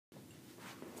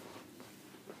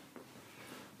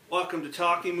Welcome to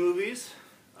Talking Movies.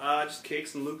 Just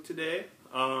Cakes and Luke today.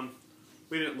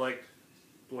 We didn't like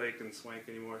Blake and Swank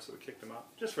anymore, so we kicked them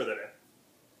out just for the day.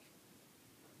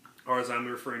 Or as I'm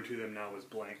referring to them now as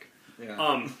Blank.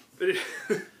 Yeah. But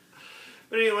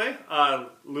anyway,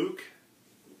 Luke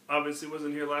obviously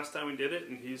wasn't here last time we did it,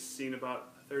 and he's seen about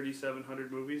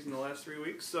 3,700 movies in the last 3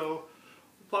 weeks. So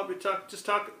we'll probably talk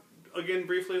again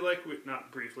briefly,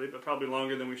 not briefly, but probably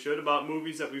longer than we should, about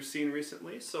movies that we've seen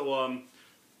recently. So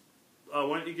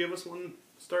why don't you give us one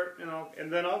start,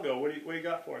 and then I'll go. What do you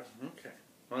got for us? Okay.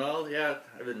 Well, yeah,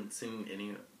 I haven't seen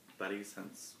anybody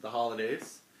since the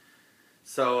holidays.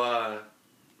 So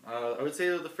I would say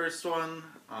the first one,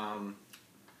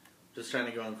 just trying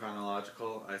to go in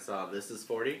chronological, I saw This Is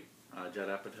 40, Judd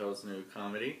Apatow's new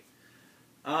comedy.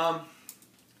 It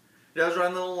does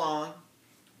run a little long,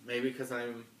 maybe because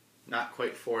I'm not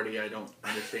quite 40, I don't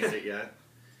understand it yet.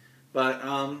 But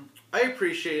I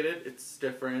appreciate it. It's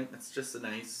different. It's just a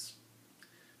nice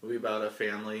movie about a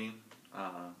family,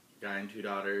 guy and two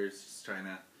daughters, just trying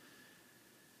to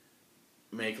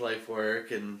make life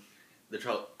work and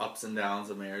the ups and downs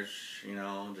of marriage,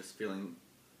 just feeling,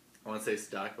 I won't say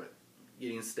stuck, but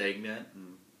getting stagnant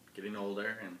and getting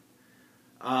older. And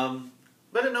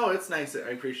but no, it's nice. I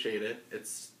appreciate it.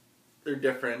 They're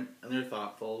different and they're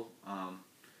thoughtful.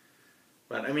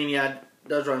 But I mean, yeah, it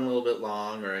does run a little bit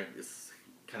long, or I guess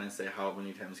kind of say how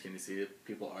many times can you see it?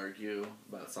 People argue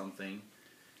about something.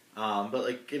 But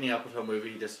like any Apatow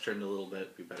movie, just trimmed a little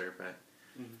bit, be better.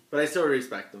 But I still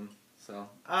respect them. So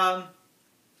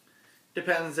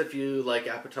depends if you like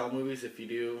Apatow movies. If you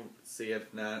do, see it.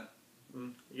 If not,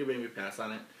 you maybe pass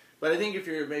on it. But I think if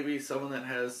you're maybe someone that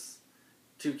has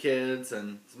 2 kids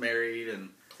and is married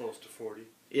and Close to 40.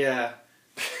 Yeah.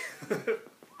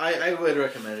 I would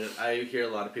recommend it. I hear a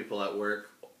lot of people at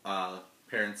work,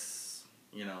 parents,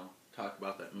 talk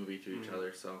about that movie to each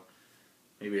other, so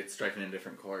maybe it's striking a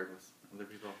different chord with other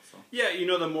people. So. Yeah,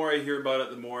 the more I hear about it,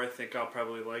 the more I think I'll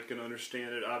probably like and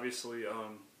understand it. Obviously,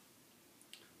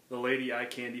 the lady eye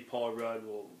candy, Paul Rudd,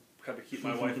 will probably keep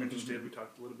my wife interested. We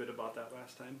talked a little bit about that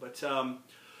last time, but and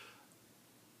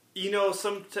it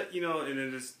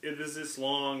is this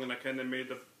long, and I kind of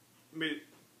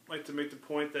like to make the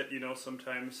point that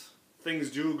sometimes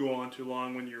things do go on too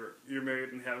long when you're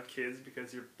married and have kids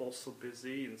because you're both so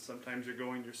busy, and sometimes you're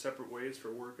going your separate ways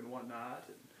for work and whatnot,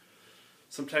 and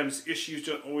sometimes issues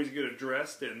don't always get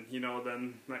addressed, and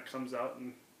then that comes out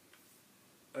in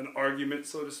an argument,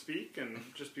 so to speak, and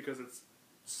just because it's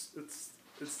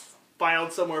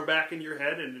filed somewhere back in your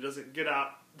head and it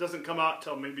doesn't come out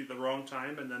till maybe the wrong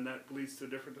time, and then that leads to a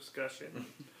different discussion.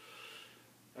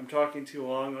 I'm talking too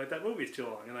long, like that movie's too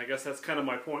long, and I guess that's kind of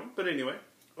my point. But anyway,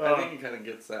 I think it kind of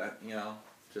gets that,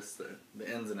 just the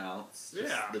ins and outs,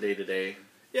 just the day to day.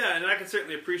 Yeah, and I can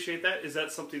certainly appreciate that. Is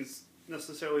that something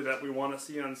necessarily that we want to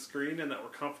see on screen and that we're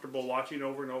comfortable watching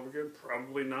over and over again?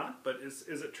 Probably not. But is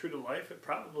it true to life? It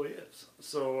probably is.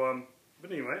 So,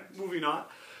 but anyway, moving on.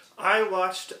 I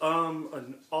watched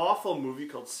an awful movie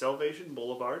called Salvation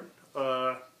Boulevard.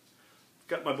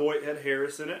 Got my boy Ed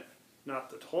Harris in it.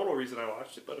 Not the total reason I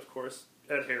watched it, but of course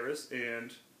Ed Harris,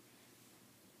 and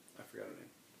I forgot her name.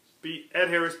 Ed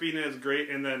Harris being in it is great,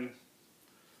 and then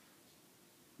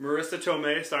Marissa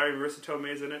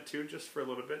Tomei's in it too, just for a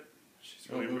little bit. She's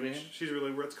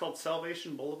really weird. It's called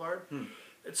Salvation Boulevard.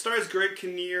 It stars Greg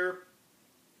Kinnear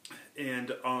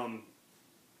and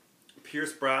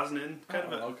Pierce Brosnan.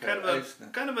 Kind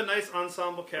of a nice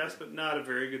ensemble cast, but not a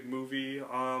very good movie.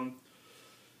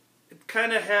 It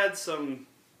kind of had some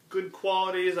good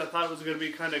qualities. I thought it was going to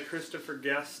be kind of Christopher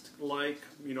Guest-like,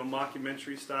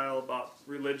 mockumentary style about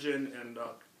religion and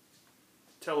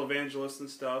televangelists and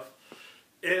stuff.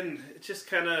 And it just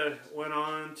kind of went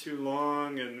on too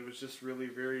long, and it was just really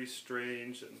very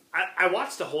strange. And I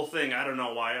watched the whole thing. I don't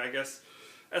know why. I guess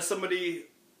as somebody,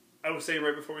 I was saying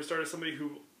right before we started, somebody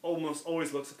who almost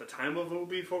always looks at the time of a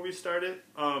movie before we start it.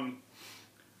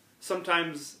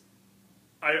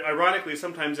 Ironically,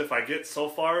 sometimes if I get so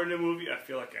far into a movie, I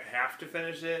feel like I have to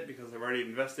finish it because I've already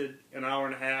invested an hour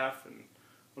and a half, and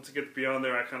once it gets beyond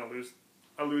there, I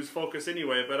lose focus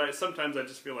anyway. But sometimes I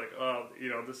just feel like,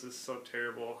 this is so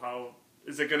terrible. How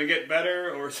is it going to get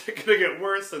better, or is it going to get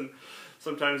worse? And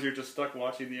sometimes you're just stuck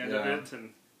watching the end of it,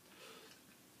 and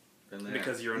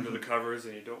because you're under the covers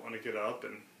and you don't want to get up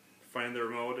and find the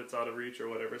remote, it's out of reach or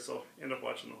whatever. So you end up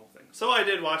watching the whole thing. So I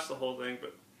did watch the whole thing,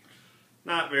 but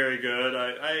not very good.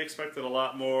 I expected a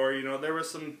lot more. There were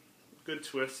some good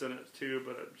twists in it too,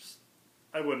 but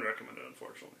I wouldn't recommend it,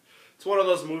 unfortunately. It's one of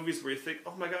those movies where you think,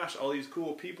 oh my gosh, all these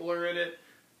cool people are in it,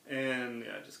 and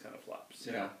it just kind of flops.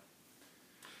 Yeah.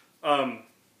 Kind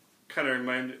of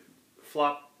reminded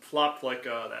flopped like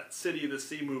that City of the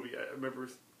Sea movie. I remember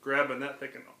grabbing that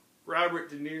thinking, Robert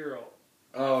De Niro,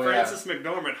 Frances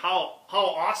McDormand, how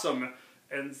awesome.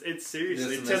 And it's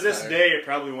seriously, to this day,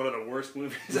 probably one of the worst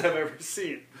movies I've ever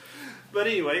seen. But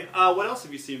anyway, what else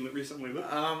have you seen recently, Luke?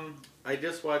 I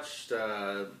just watched,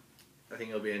 I think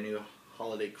it'll be a new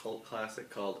holiday cult classic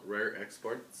called Rare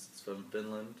Exports. It's from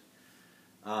Finland.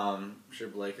 I'm sure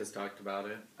Blake has talked about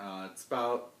it. It's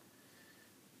about,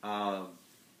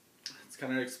 it's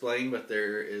kind of explained, but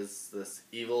there is this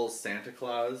evil Santa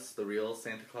Claus, the real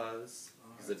Santa Claus.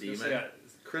 He's a demon. Yeah,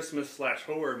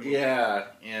 Christmas/horror movie. Yeah,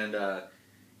 and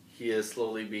he is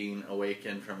slowly being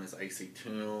awakened from his icy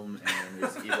tomb, and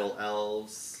there's evil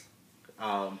elves.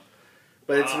 But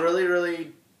it's really,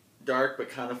 really dark, but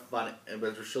kind of fun.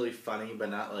 But it's really funny, but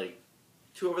not like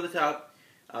too over the top.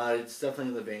 It's definitely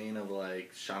in the vein of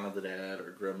like Shaun of the Dead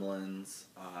or Gremlins.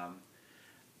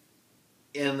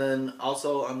 And then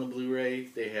also on the Blu-ray,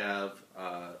 they have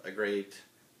a great,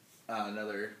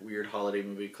 another weird holiday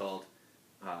movie called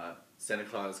Santa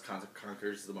Claus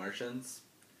Conquers the Martians.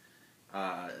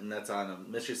 And that's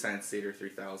on Mystery Science Theater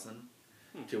 3000.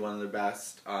 To one of the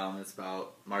best. It's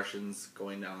about Martians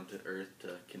going down to Earth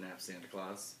to kidnap Santa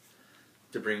Claus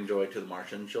to bring joy to the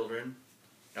Martian children.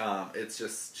 It's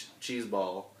just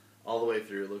cheeseball all the way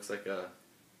through. It looks like a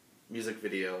music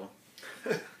video.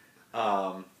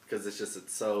 Because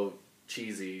it's so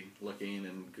cheesy looking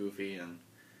and goofy. And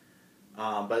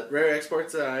but Rare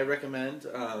Exports I recommend.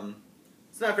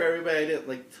 It's not for everybody. I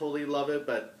didn't totally love it,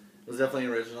 but it was definitely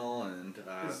original. And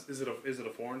is it a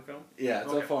foreign film? Yeah,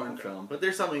 it's a foreign film, but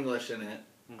there's some English in it.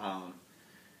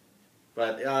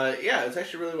 But yeah, it's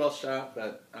actually really well shot.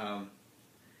 But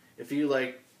if you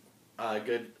like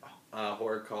good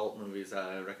horror cult movies,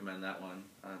 I recommend that one.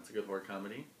 It's a good horror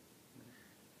comedy.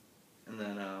 And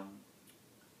then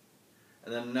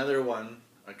another one,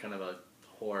 kind of a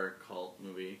horror cult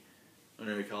movie. I don't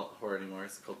know if we call it horror anymore.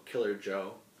 It's called Killer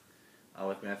Joe,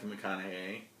 with Matthew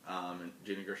McConaughey and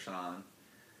Gina Gershon.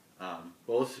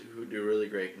 Both who do really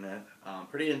great in it.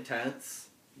 Pretty intense.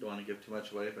 Don't want to give too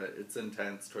much away, but it's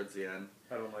intense towards the end.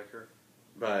 I don't like her.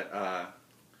 But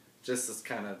just this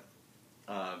kind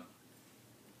of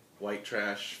white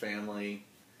trash family,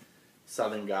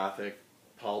 Southern Gothic,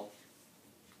 pulp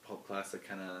classic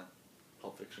kind of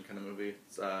Pulp Fiction kind of movie.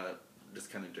 It's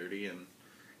just kind of dirty and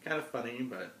kind of funny,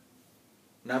 but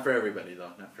not for everybody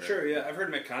though. Not for everybody. Yeah, I've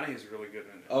heard McConaughey's really good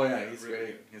in it. Oh yeah, he's really great.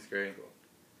 Good. He's great.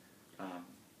 Cool.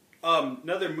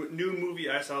 Another new movie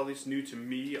I saw, at least new to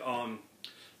me.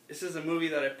 This is a movie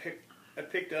that I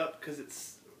picked up because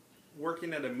it's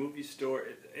working at a movie store.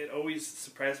 It always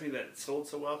surprised me that it sold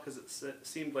so well because it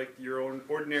seemed like your own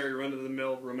ordinary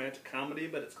run-of-the-mill romantic comedy,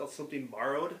 but it's called Something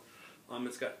Borrowed.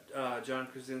 It's got John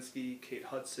Krasinski, Kate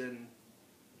Hudson,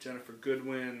 Jennifer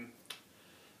Goodwin.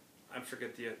 I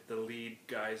forget the lead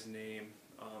guy's name.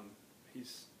 He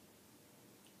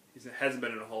hasn't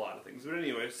been in a whole lot of things, but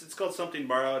anyway, it's called Something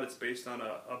Borrowed. It's based on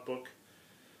a book.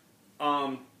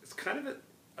 It's kind of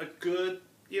a good.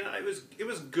 It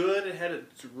was good. It had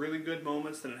its really good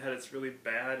moments, then it had its really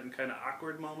bad and kind of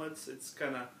awkward moments. It's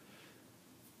kind of,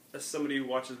 as somebody who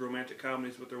watches romantic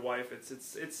comedies with their wife, it's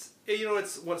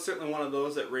certainly one of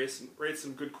those that raise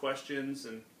some good questions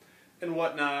and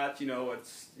whatnot.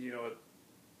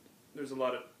 There's a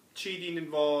lot of cheating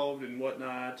involved and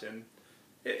whatnot, and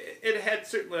it had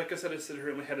certainly, like I said, it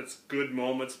certainly had its good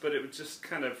moments, but it was just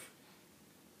kind of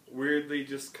weirdly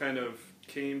just kind of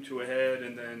came to a head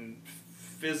and then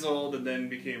fizzled and then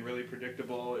became really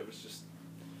predictable. It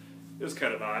was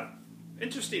kind of odd.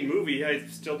 Interesting movie. I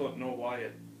still don't know why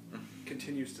it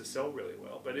continues to sell really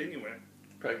well, but anyway.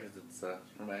 Probably because it's a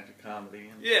romantic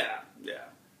comedy. Yeah.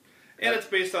 And it's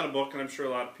based on a book, and I'm sure a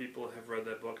lot of people have read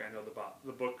that book. I know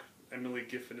the book. Emily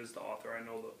Giffin is the author. I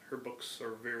know that her books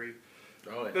are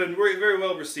been very, very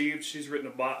well received. She's written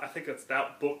I think that's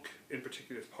that book in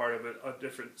particular is part of it, a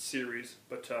different series.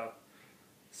 But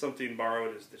Something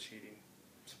Borrowed is the cheating.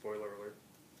 Spoiler alert.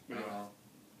 Anyway.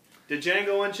 Did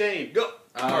Django Unchained go?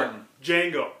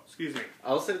 Django. Excuse me.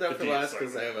 I'll save that for last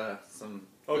because I have some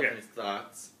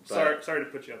thoughts. Sorry to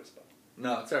put you on the spot.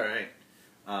 No, it's all right.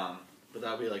 But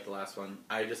that'll be like the last one.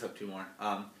 I just have two more.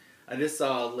 I just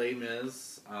saw Les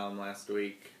Mis last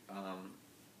week.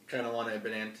 Kind of one I've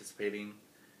been anticipating.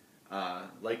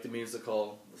 Like the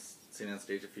musical, seen on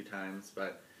stage a few times,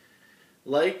 but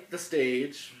like the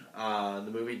stage, the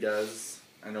movie does.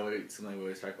 I know it seems like we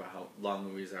always talk about how long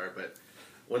movies are, but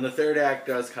when the third act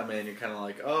does come in, you're kind of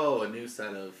like, oh, a new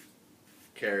set of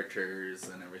characters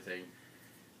and everything.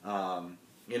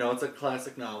 It's a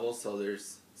classic novel, so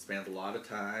spans a lot of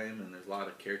time, and there's a lot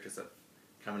of characters that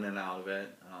come in and out of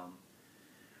it.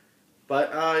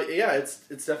 But yeah, it's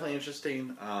definitely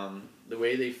interesting. The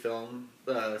way they film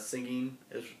the singing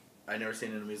is I've never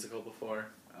seen it in a musical before.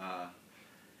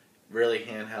 Really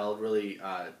handheld, really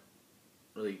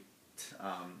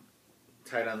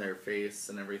tight on their face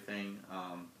and everything.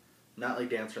 Not like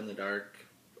Dancer in the Dark,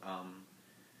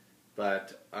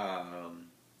 but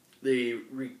they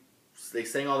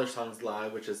sang all their songs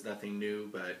live, which is nothing new.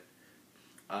 But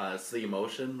it's the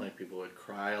emotion. Like people would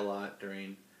cry a lot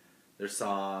during their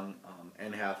song.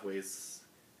 Anne Hathaway's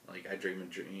like I've dreamed a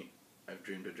dream, I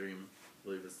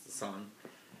believe is the song.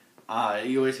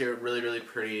 You always hear it really, really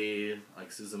pretty,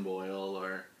 like Susan Boyle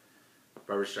or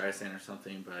Barbra Streisand or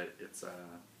something, but it's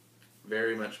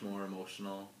very much more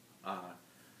emotional.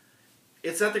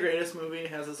 It's not the greatest movie.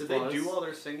 It has its flaws. Did they do all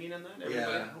their singing in that? Everybody?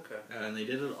 Yeah. Okay. And they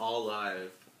did it all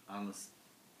live on the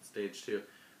stage too.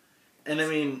 And I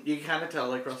mean, you can kind of tell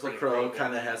like Russell Crowe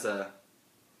kind of has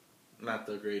not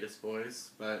the greatest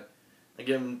voice, but I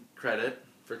give him credit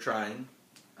for trying.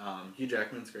 Hugh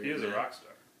Jackman's great. He is a rock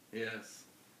star. Yes.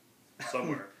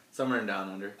 Somewhere. Somewhere in Down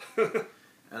Under.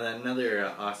 And then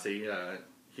another Aussie,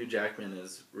 Hugh Jackman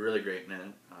is really great in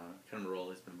it. Kind of a role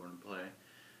he's been born to play.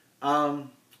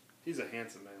 He's a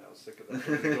handsome man. I was sick of that.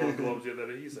 The Golden Globes the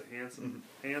other day. He's a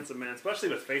handsome man, especially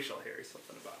with facial hair. He's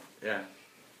something about him.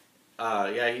 Yeah.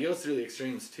 Yeah, he goes through the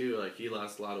extremes too. Like he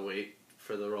lost a lot of weight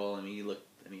for the role, and he looked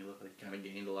like he kind of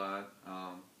gained a lot.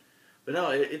 But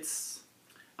no, it's.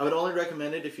 I would only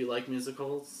recommend it if you like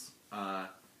musicals.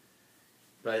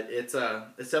 But it's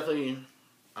definitely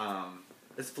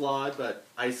it's flawed, but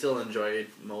I still enjoyed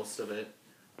most of it.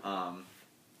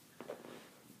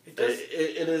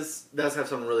 It does have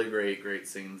some really great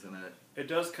scenes in it. It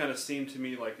does kind of seem to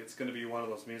me like it's going to be one of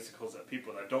those musicals that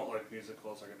people that don't like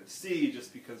musicals are going to see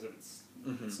just because of its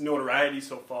notoriety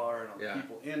so far and all the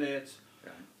people in it.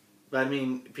 Yeah. But I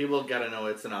mean, people got to know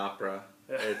it's an opera.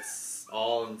 Yeah. It's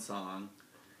all in song,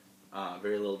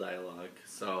 very little dialogue.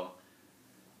 So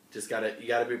you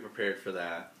gotta be prepared for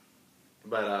that.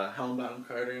 But Helen Bonham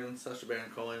Carter and Sacha Baron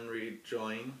Cohen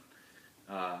rejoin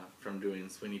from doing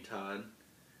Sweeney Todd.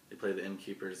 They play the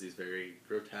innkeepers, these very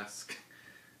grotesque,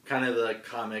 kind of the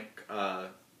comic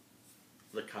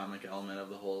element of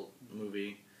the whole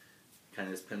movie. Kind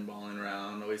of just pinballing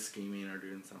around, always scheming or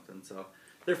doing something. So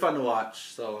they're fun to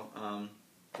watch. So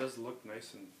it does look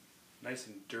nice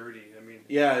and dirty. I mean,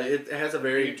 yeah, it has a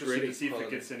very interesting to see if it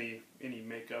gets any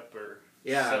makeup or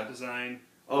yeah. set design.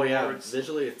 Oh yeah,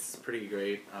 visually it's pretty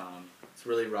great. It's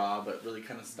really raw, but really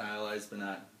kind of stylized, but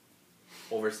not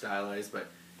over stylized. But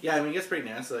yeah, I mean it gets pretty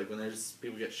nasty. Like when there's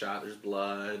people get shot, there's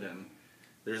blood, and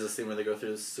there's a scene where they go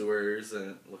through the sewers,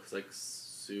 and it looks like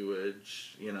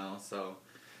sewage, you know.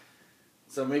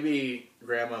 So maybe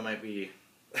Grandma might be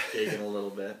gagging a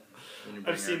little bit. When you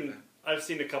bring I've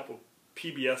seen a couple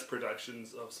PBS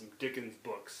productions of some Dickens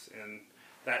books, and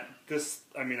I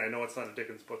know it's not a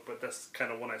Dickens book, but that's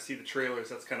kind of when I see the trailers,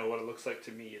 that's kind of what it looks like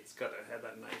to me. It's got to have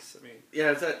that nice,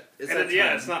 yeah,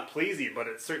 it's not pleasy, but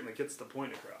it certainly gets the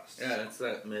point across. Yeah, so. It's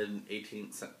that mid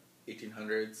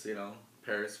 1800s, you know,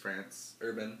 Paris, France,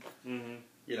 urban,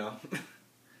 you know,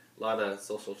 a lot of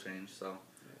social change, so.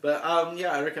 But,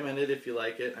 yeah, I recommend it if you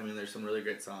like it. I mean, there's some really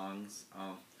great songs,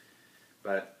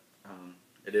 but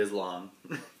it is long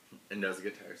and does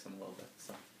get tiresome a little bit,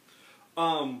 so.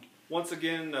 Once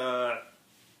again,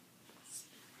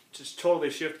 just totally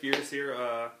shift gears here.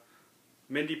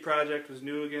 Mindy Project was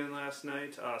new again last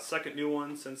night. Second new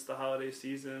one since the holiday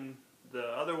season. The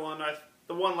other one,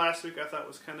 the one last week I thought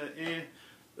was kind of eh.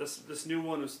 This new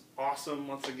one was awesome.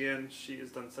 Once again, she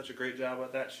has done such a great job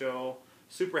at that show.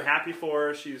 Super happy for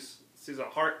her. She's a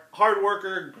hard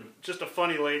worker, just a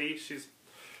funny lady. She's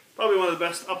probably one of the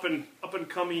best up and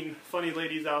coming funny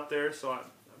ladies out there. So I'm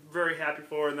very happy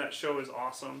for her, and that show is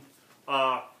awesome.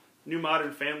 New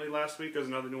Modern Family last week. There's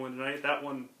another new one tonight. That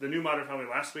one, the New Modern Family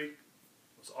last week,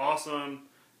 was awesome.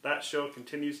 That show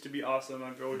continues to be awesome.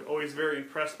 I'm always very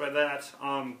impressed by that.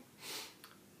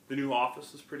 The new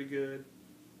Office was pretty good.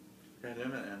 Yeah, I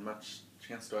haven't had much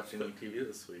chance to watch any TV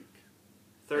this week.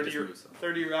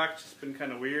 30 Rock just been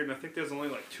kind of weird, and I think there's only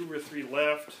like 2 or 3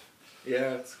 left.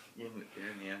 Yeah, it's in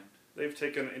the end. They've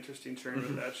taken an interesting turn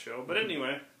with that show. But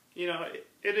anyway, you know,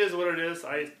 it is what it is.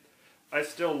 I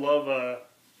still love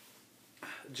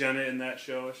Jenna in that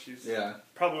show. She's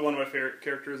probably one of my favorite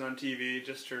characters on TV.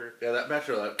 Just her that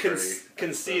Bachelorette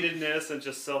conceitedness and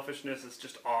just selfishness is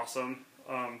just awesome.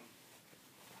 I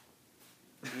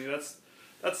mean,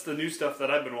 that's the new stuff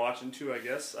that I've been watching too, I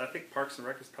guess. I think Parks and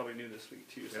Rec is probably new this week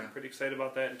too, so I'm pretty excited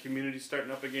about that. And Community's starting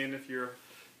up again. If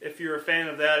you're a fan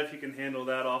of that, if you can handle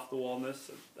that off the wallness,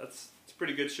 it's a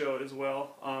pretty good show as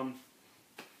well.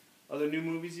 Other new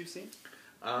movies you've seen?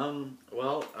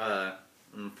 Well,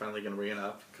 I'm finally gonna bring it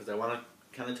up because I want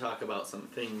to kind of talk about some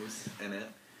things in it.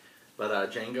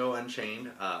 But Django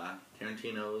Unchained,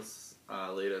 Tarantino's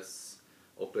latest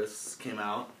opus came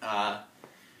out.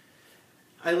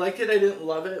 I liked it. I didn't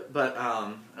love it, but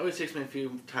it always takes me a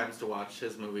few times to watch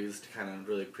his movies to kind of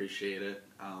really appreciate it.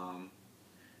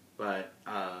 But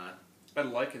I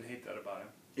like and hate that about him.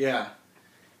 yeah,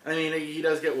 I mean he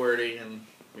does get wordy and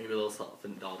maybe a little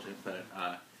self-indulgent, but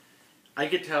I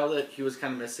could tell that he was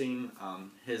kind of missing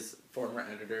his former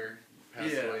editor,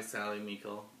 passed away, Sally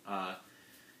Meikle,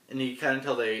 and you kind of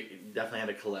tell they definitely had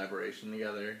a collaboration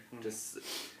together. Mm-hmm. Just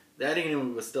the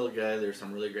editing was still good. There's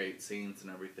some really great scenes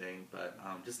and everything, but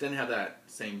just didn't have that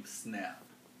same snap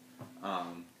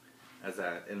as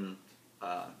that. And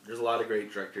there's a lot of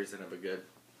great directors that have a good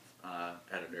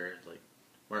editor, like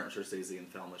Martin Scorsese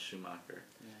and Thelma Schumacher,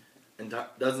 and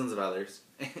dozens of others.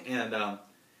 And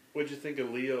what'd you think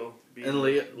of Leo being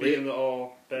the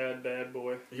all bad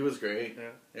boy? He was great.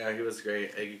 Yeah, he was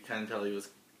great. I could kind of tell he was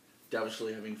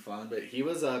devilishly having fun, but he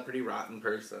was a pretty rotten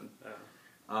person.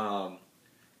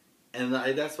 And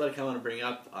that's what I kind of want to bring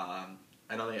up.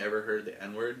 I don't think I ever heard the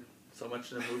N-word so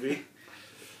much in a movie.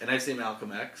 And I've seen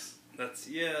Malcolm X. That's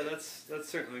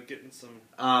certainly getting some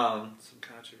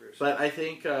controversy. But I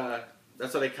think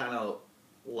that's what I kind of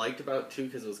liked about it too,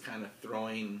 because it was kind of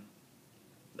throwing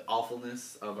the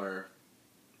awfulness of our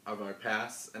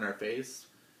past in our face,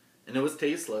 and it was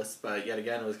tasteless. But yet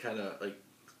again, it was kind of like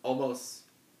almost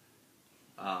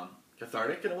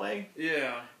cathartic in a way.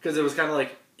 Yeah. Because it was kind of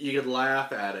like you could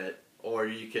laugh at it, or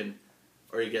you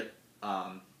get.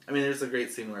 I mean, there's a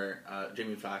great scene where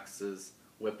Jamie Foxx is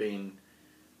whipping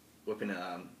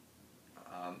a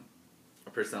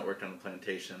person that worked on a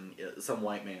plantation, some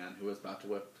white man who was about to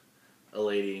whip a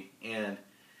lady, and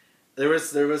there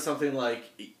was something like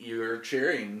you're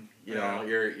cheering, you know,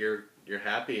 you're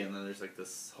happy, and then there's like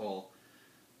this whole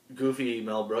goofy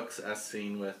Mel Brooks-esque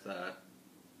scene with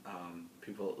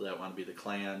people that want to be the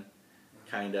Klan,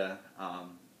 kinda,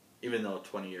 even though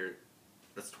 20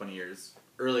 years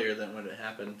earlier than when it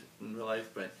happened in real life,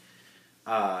 but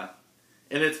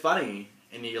and it's funny,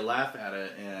 and you laugh at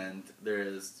it, and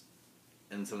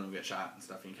some of them get shot and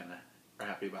stuff, and you kind of are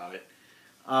happy about it.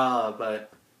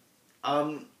 But I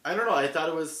don't know. I thought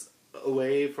it was a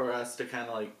way for us to kind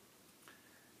of like.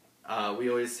 We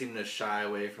always seem to shy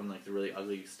away from like the really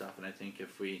ugly stuff, and I think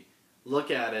if we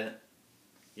look at it,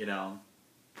 you know,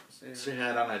 straight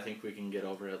head on, I think we can get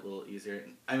over it a little easier.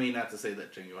 I mean, not to say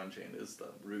that Django Unchained is the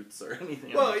roots or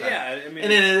anything. Well, yeah, I mean,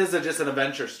 and it is just an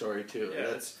adventure story too.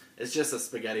 Yeah, it's just a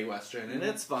spaghetti western, and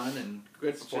it's fun and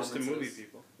good performances. It's just a movie,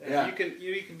 people. Yeah.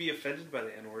 You can be offended by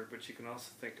the N-word, but you can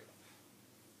also think,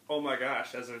 oh my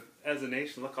gosh, as a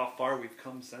nation, look how far we've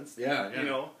come since then. Yeah. You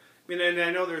know, I mean, and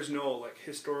I know there's no like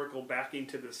historical backing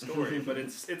to this story, but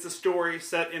it's a story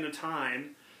set in a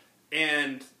time,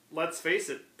 and let's face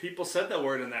it, people said that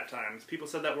word in that time. People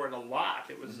said that word a lot.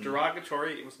 It was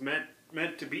derogatory. It was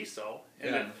meant to be so,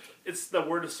 and the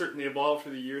word has certainly evolved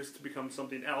through the years to become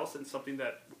something else, and something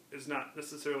that is not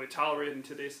necessarily tolerated in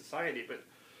today's society. But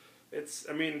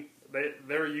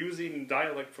they're using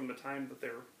dialect from the time that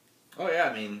they're. Oh yeah,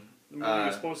 I mean, the movie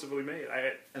was supposedly made.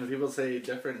 And if people say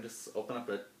different, just open up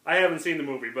I haven't seen the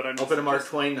movie, but I'm open a Mark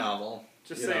Twain novel.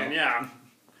 Just saying, yeah.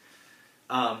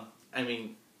 I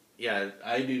mean, yeah,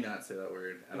 I do not say that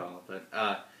word at all. But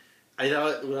I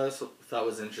thought what I thought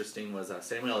was interesting was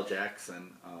Samuel L.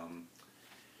 Jackson.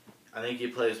 I think he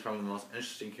plays probably the most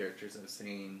interesting characters I've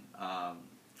seen.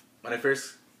 When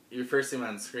you first see him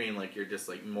on screen, like you're just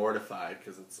like mortified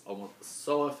because it's almost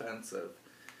so offensive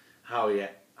how he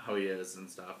is and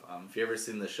stuff. If you ever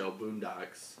seen the show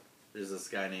Boondocks, there's this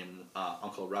guy named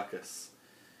Uncle Ruckus,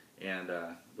 and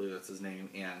I believe that's his name,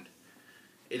 and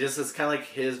it just is kind of like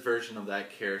his version of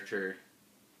that character,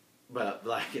 but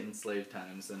black in slave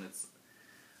times, and it's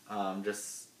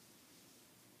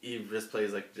he just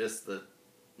plays like just the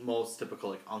most typical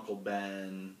like Uncle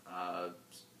Ben,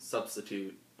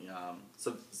 substitute,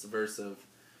 subversive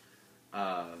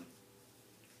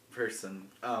person.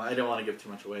 I don't want to give too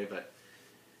much away, but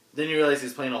then you realize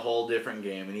he's playing a whole different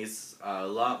game, and he's a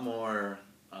lot more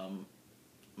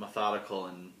methodical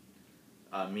and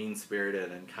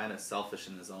mean-spirited and kind of selfish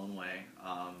in his own way.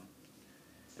 I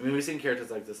mean, we've seen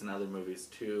characters like this in other movies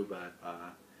too, but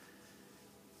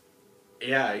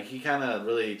yeah, he kind of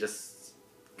really just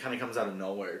kind of comes out of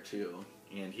nowhere too,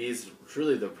 and he's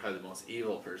truly probably the most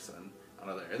evil person out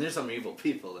of there. And there's some evil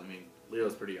people. I mean,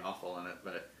 Leo's pretty awful in it,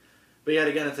 but yet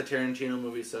again, it's a Tarantino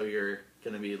movie, so you're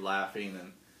gonna be laughing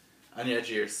and on the edge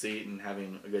of your seat and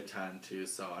having a good time too.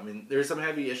 So I mean, there's some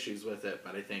heavy issues with it,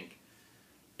 but I think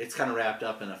it's kind of wrapped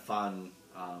up in a fun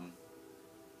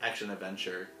action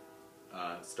adventure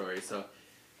story. So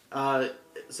yeah,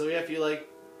 if you like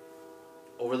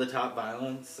over the top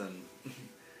violence and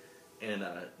and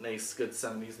nice good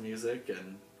 70s music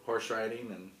and horse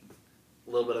riding and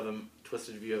a little bit of a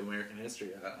twisted view of American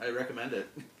history, I recommend it.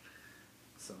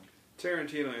 So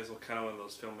Tarantino is kind of one of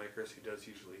those filmmakers who does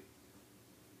usually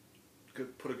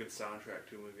put a good soundtrack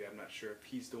to a movie. I'm not sure if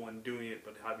he's the one doing it,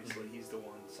 but obviously he's the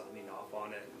one signing off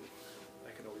on it. And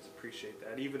I can always appreciate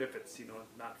that, even if it's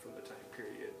not from the time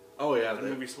period. Oh yeah, the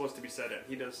movie's supposed to be set in.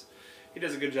 He does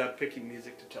a good job picking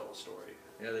music to tell a story.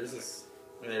 Yeah, there's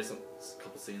there's a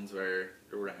couple scenes where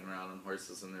they're riding around on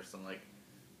horses and there's some like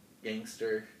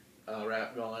gangster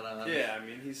rap going on. Yeah, I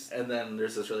mean and then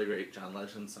there's this really great John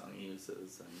Legend song he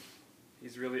uses, and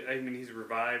he's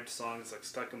revived songs like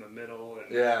Stuck in the Middle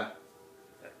and yeah.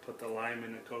 Put the lime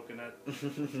in a coconut. I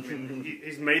mean,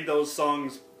 he's made those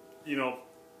songs,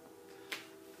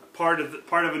 part of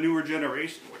a newer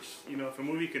generation. Which if a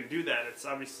movie can do that,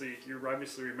 you're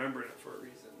obviously remembering it for a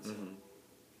reason. So. Mm-hmm.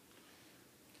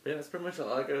 Yeah, that's pretty much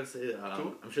all I gotta say.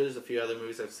 Cool. I'm sure there's a few other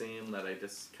movies I've seen that I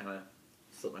just kind of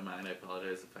slipped my mind. I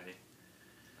apologize if I.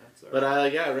 That's all right. But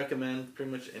I recommend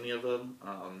pretty much any of them.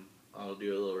 I'll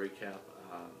do a little recap.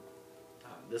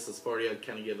 This is 40. I'd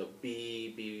kind of give a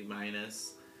B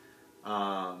minus.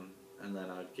 And then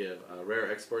I'd give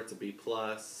Rare Exports a B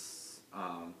plus,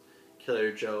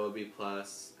 Killer Joe a B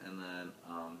plus, and then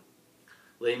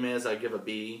Les Mis I'd give a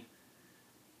B,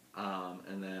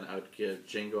 and then I would give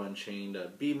Django Unchained a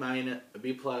B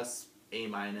plus, A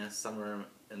minus, somewhere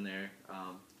in there.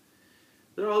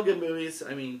 They're all good movies.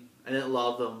 I mean, I didn't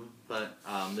love them, but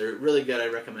they're really good. I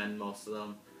recommend most of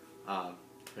them,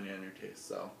 depending on your taste.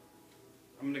 So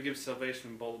I'm gonna give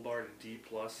Salvation Boulevard a D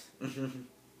plus.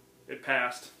 It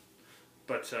passed,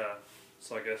 but so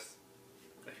I guess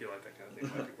if you like that kind of thing,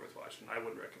 it might be worth watching. I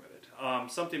wouldn't recommend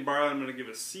it. Something Borrowed, I'm going to give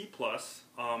a C plus.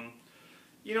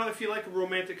 If you like a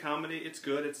romantic comedy, it's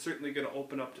good. It's certainly going to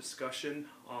open up discussion.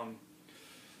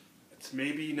 It's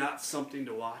maybe not something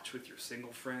to watch with your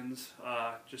single friends.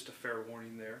 Just a fair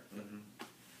warning there. Mm-hmm.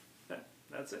 Yeah,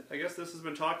 that's it. I guess this has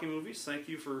been Talking Movies. Thank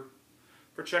you for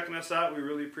checking us out. We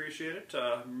really appreciate it.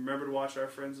 Remember to watch our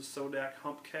friends at Sodak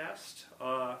Humpcast.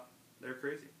 They're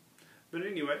crazy. But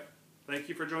anyway, thank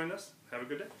you for joining us. Have a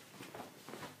good day.